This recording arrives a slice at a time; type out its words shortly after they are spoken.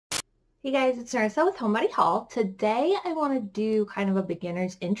Hey guys, it's Narissa with Homebody Haul. Today I want to do kind of a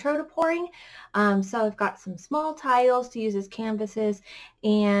beginner's intro to pouring. So I've got some small tiles to use as canvases,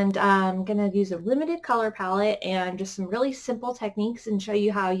 and I'm going to use a limited color palette and just some really simple techniques and show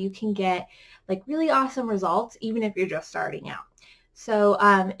you how you can get like really awesome results even if you're just starting out. So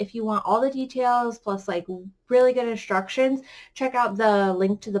if you want all the details plus like really good instructions, check out the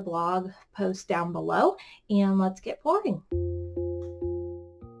link to the blog post down below, and let's get pouring.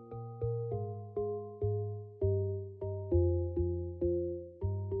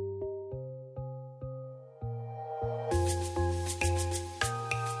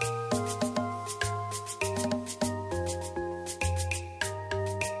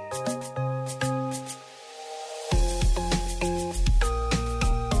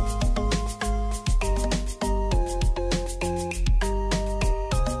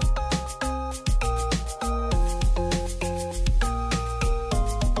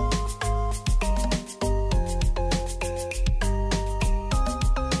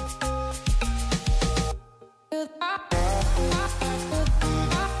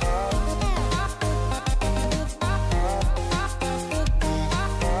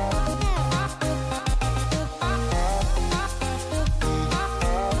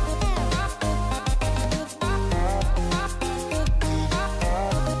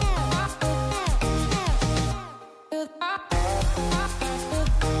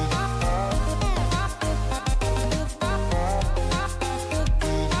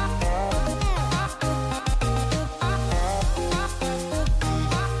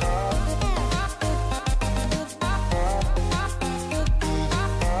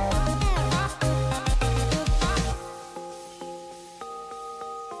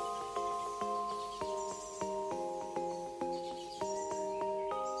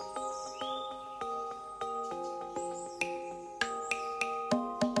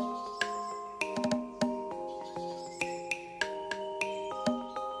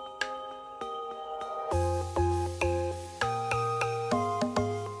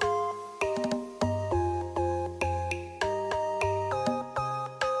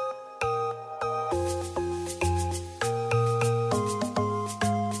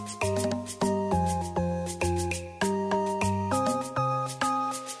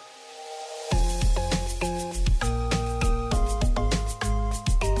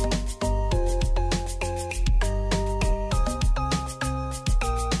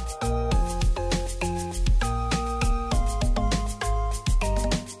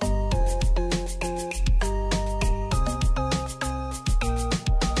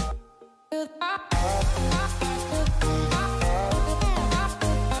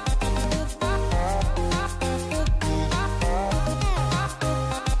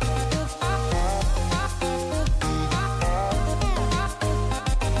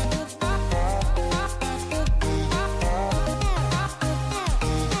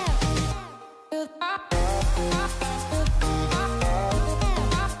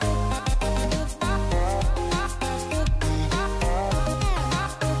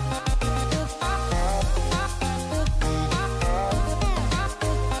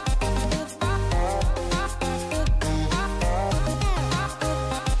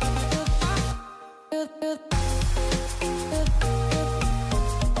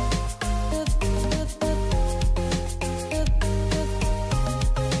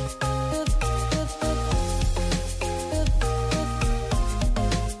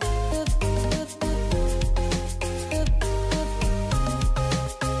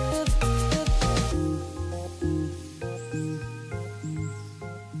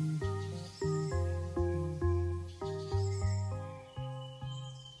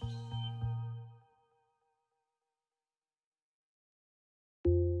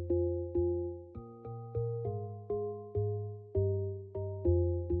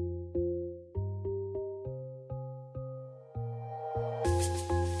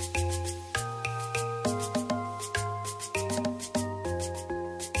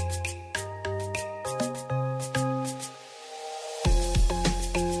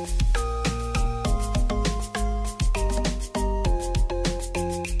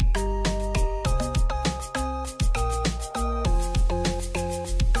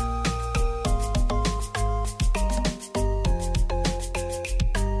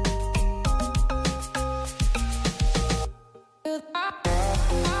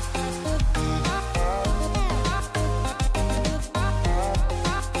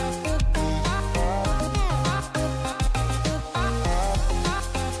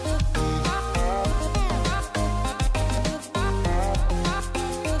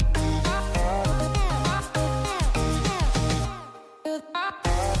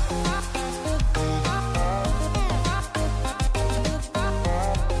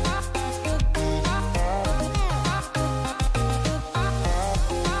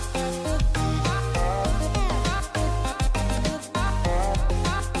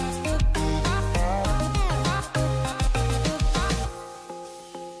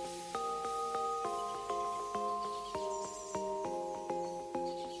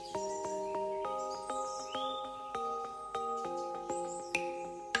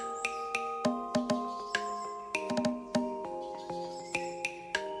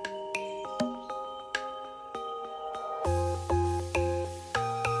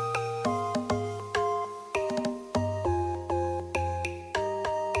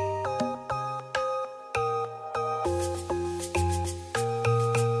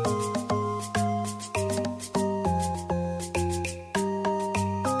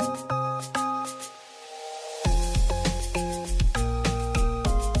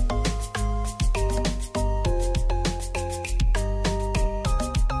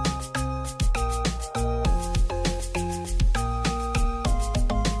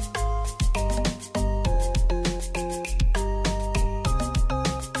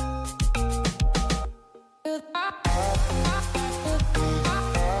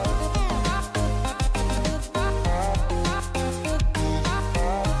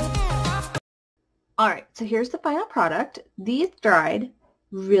 so here's the final product. These dried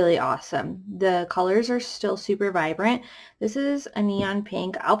really awesome. The colors are still super vibrant. This is a neon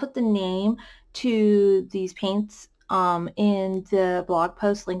pink. I'll put the name to these paints in the blog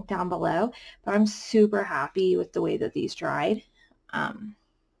post link down below, but I'm super happy with the way that these dried.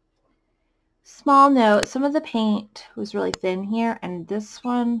 Small note, some of the paint was really thin here, and this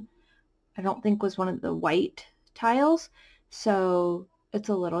one I don't think was one of the white tiles, so it's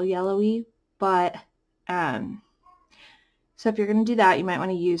a little yellowy, but so if you're going to do that, you might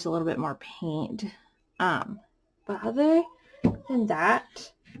want to use a little bit more paint. But other than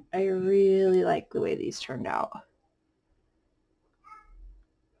that, I really like the way these turned out.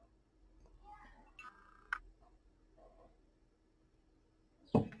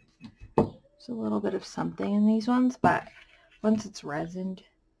 There's a little bit of something in these ones, but once it's resined,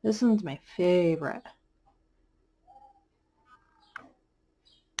 this one's my favorite.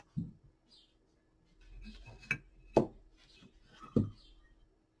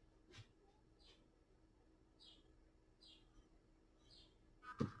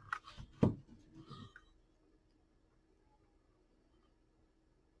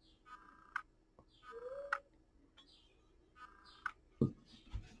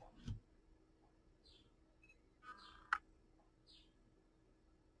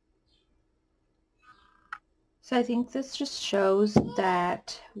 So I think this just shows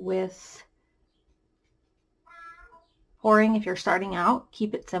that with pouring, if you're starting out,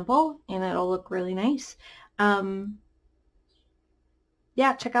 keep it simple and it'll look really nice. Yeah,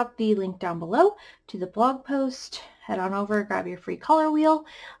 check out the link down below to the blog post. Head on over, grab your free color wheel,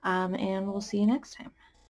 and we'll see you next time.